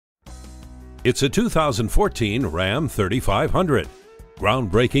It's a 2014 Ram 3500.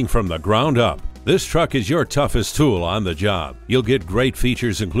 Groundbreaking from the ground up, this truck is your toughest tool on the job. You'll get great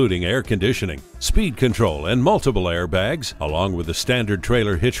features including air conditioning, speed control, and multiple airbags, along with a standard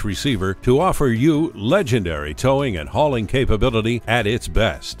trailer hitch receiver to offer you legendary towing and hauling capability at its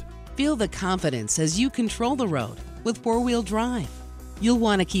best. Feel the confidence as you control the road with four-wheel drive. You'll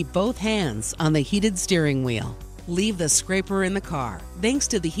want to keep both hands on the heated steering wheel. Leave the scraper in the car thanks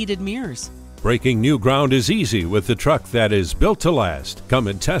to the heated mirrors. Breaking new ground is easy with the truck that is built to last. Come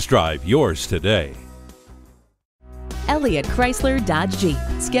and test drive yours today. Elliott Chrysler Dodge Jeep.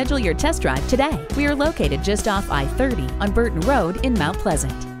 Schedule your test drive today. We are located just off I-30 on Burton Road in Mount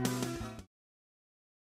Pleasant.